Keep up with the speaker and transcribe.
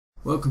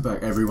Welcome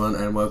back everyone,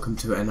 and welcome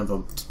to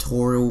another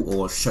tutorial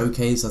or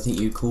showcase I think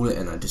you call it,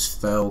 and I just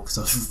fell because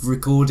I was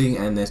recording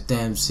and there's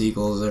damn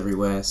seagulls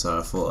everywhere, so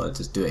I thought I'd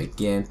just do it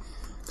again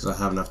because I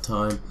have enough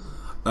time.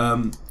 I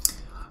might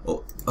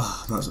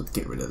as well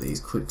get rid of these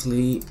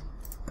quickly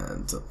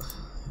and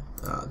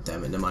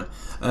damn it, never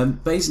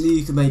mind. Basically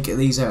you can make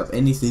these out of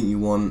anything you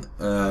want.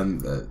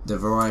 The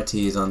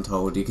variety is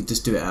untold. You can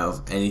just do it out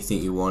of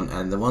anything you want,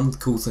 and the one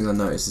cool thing I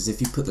noticed is if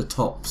you put the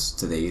tops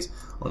to these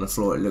on the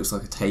floor, it looks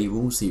like a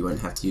table, so you won't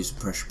have to use a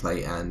pressure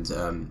plate and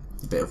a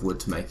bit of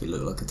wood to make it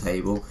look like a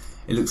table.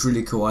 It looks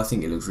really cool. I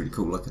think it looks really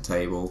cool like a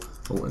table.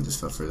 Oh, and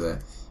just fell through there.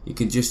 You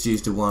can just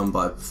use the one, but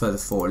I prefer the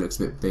 4. It looks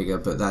a bit bigger,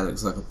 but that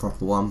looks like a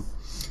proper one.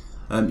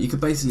 You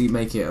could basically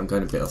make it, I'm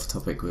going a bit off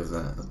topic with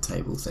that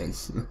table thing.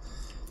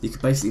 You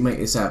can basically make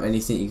this out of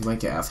anything. You can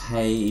make it out of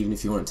hay, even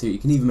if you want to. You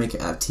can even make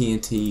it out of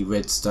TNT,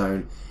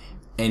 redstone,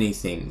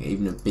 anything,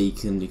 even a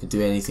beacon. You can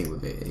do anything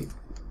with it.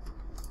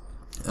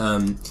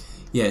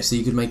 Yeah, so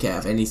you could make it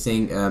out of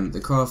anything.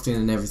 The crafting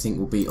and everything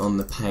will be on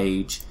the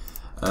page.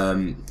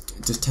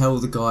 Just tell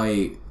the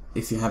guy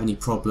if you have any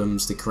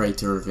problems, the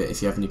creator of it,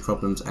 if you have any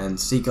problems. And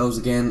seagulls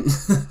again.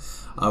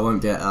 I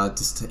won't be.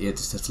 Just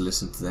have to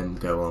listen to them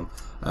go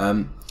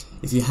on.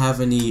 If you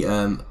have any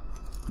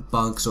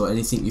bugs or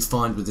anything you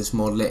find with this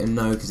mod, let him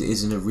know, because it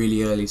is in the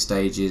really early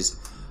stages.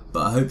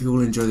 But I hope you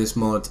all enjoy this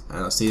mod,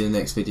 and I'll see you in the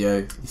next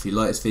video. If you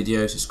like this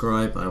video,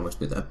 subscribe. I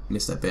almost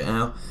missed that bit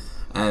out.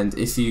 And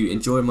if you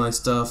enjoy my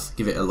stuff,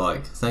 give it a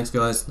like. Thanks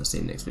guys, I'll see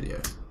you in the next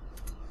video.